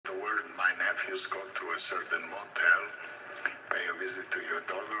Just go to a certain motel, pay a visit to your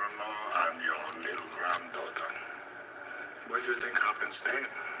daughter-in-law and your little granddaughter. What do you think happens then?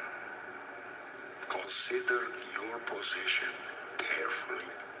 Consider your position carefully.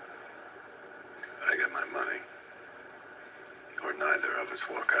 I get my money, or neither of us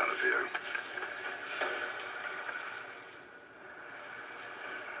walk out of here.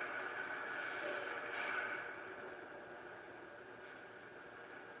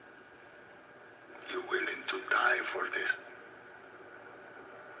 You willing to die for this?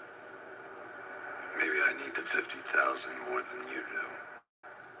 Maybe I need the 50,000 more than you do.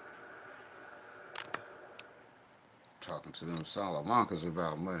 Talking to them Salamancas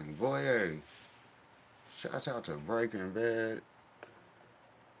about money. Boy, hey. Shouts out to Breaking Bad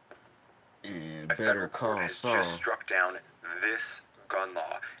and Better Call Saul. Just struck down this gun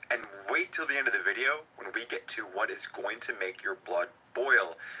law. And wait till the end of the video when we get to what is going to make your blood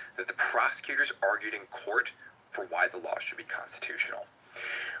boil, that the prosecutors argued in court for why the law should be constitutional.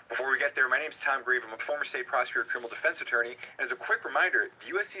 Before we get there, my name is Tom Grieve. I'm a former state prosecutor, criminal defense attorney, and as a quick reminder,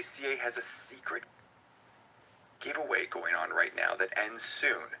 the USCCA has a secret giveaway going on right now that ends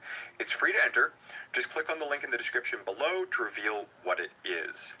soon. It's free to enter. Just click on the link in the description below to reveal what it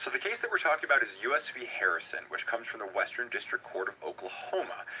is. So the case that we're talking about is U.S. v. Harrison, which comes from the Western District Court of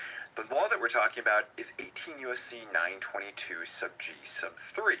Oklahoma. The law that we're talking about is 18 U.S.C. 922 sub G sub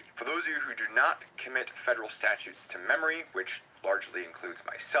 3. For those of you who do not commit federal statutes to memory, which largely includes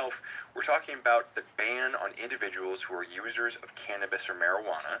myself, we're talking about the ban on individuals who are users of cannabis or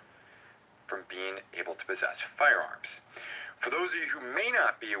marijuana from being able to possess firearms. For those of you who may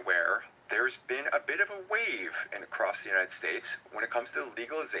not be aware, there's been a bit of a wave across the United States when it comes to the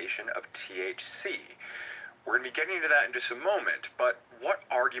legalization of THC. We're going to be getting into that in just a moment, but what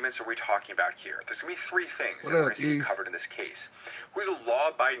arguments are we talking about here? There's going to be three things that we're going to see covered in this case. Who is a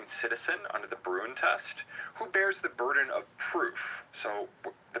law-abiding citizen under the Bruin test? Who bears the burden of proof? So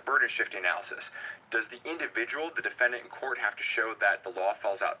the burden shifting analysis. Does the individual, the defendant in court, have to show that the law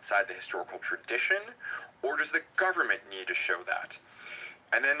falls outside the historical tradition, or does the government need to show that?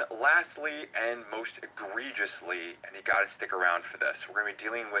 And then lastly, and most egregiously, and you gotta stick around for this, we're gonna be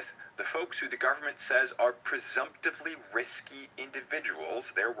dealing with the folks who the government says are presumptively risky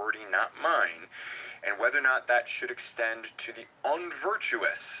individuals, their wording, not mine, and whether or not that should extend to the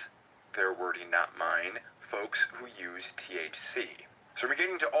unvirtuous, their wording, not mine, folks who use THC. So we're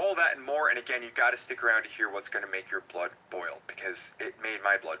getting to all that and more, and again, you gotta stick around to hear what's gonna make your blood boil, because it made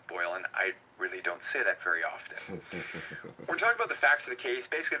my blood boil, and I really don't say that very often. We're talking about the facts of the case.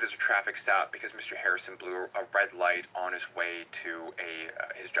 Basically, there's a traffic stop because Mr. Harrison blew a red light on his way to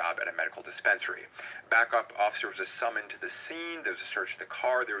his job at a medical dispensary. Backup officer was summoned to the scene. There was a search of the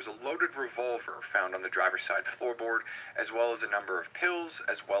car. There was a loaded revolver found on the driver's side floorboard, as well as a number of pills,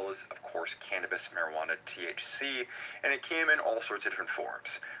 as well as, of course, cannabis, marijuana, THC, and it came in all sorts of different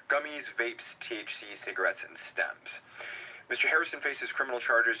forms: gummies, vapes, THC, cigarettes, and stems. Mr. Harrison faces criminal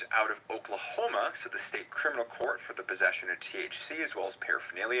charges out of Oklahoma, so the state criminal court, for the possession of THC as well as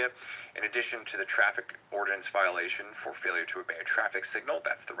paraphernalia, in addition to the traffic ordinance violation for failure to obey a traffic signal.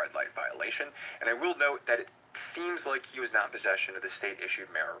 That's the red light violation. And I will note that it seems like he was not in possession of the state-issued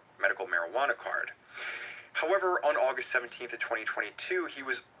medical marijuana card. However, on August 17th of 2022, he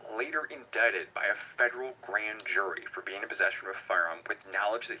was later indicted by a federal grand jury for being in possession of a firearm with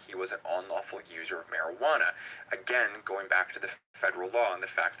knowledge that he was an unlawful user of marijuana. Again, going back to the federal law and the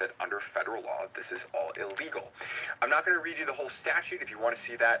fact that under federal law, this is all illegal. I'm not going to read you the whole statute. If you want to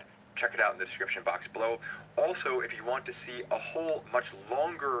see that, check it out in the description box below. Also, if you want to see a whole much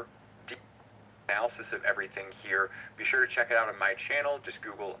longer analysis of everything here, be sure to check it out on my channel. Just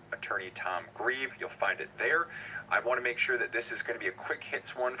Google Attorney Tom Grieve. You'll find it there. I want to make sure that this is going to be a quick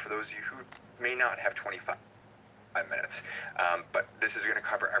hits one for those of you who may not have 25 minutes. But this is going to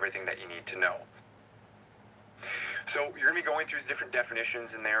cover everything that you need to know. So you're going to be going through different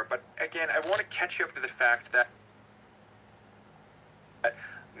definitions in there. But again, I want to catch you up to the fact that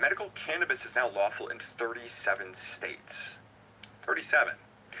medical cannabis is now lawful in 37 states. 37.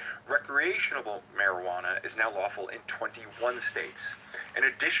 Recreational marijuana is now lawful in 21 states. An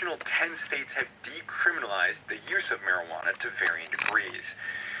additional 10 states have decriminalized the use of marijuana to varying degrees.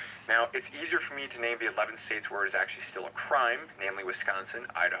 Now, it's easier for me to name the 11 states where it is actually still a crime, namely Wisconsin,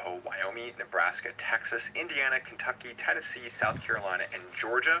 Idaho, Wyoming, Nebraska, Texas, Indiana, Kentucky, Tennessee, South Carolina, and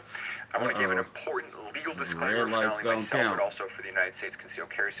Georgia. I want to give an important legal disclaimer for not only myself, but also for the United States Concealed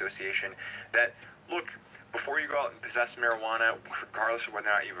Carry Association, that, look, before you go out and possess marijuana, regardless of whether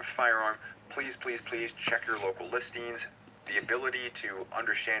or not you have a firearm, please, please, please check your local listings. The ability to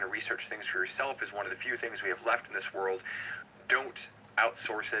understand and research things for yourself is one of the few things we have left in this world. Don't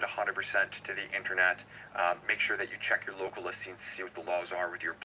outsource it 100% to the internet. Make sure that you check your local listings to see what the laws are with your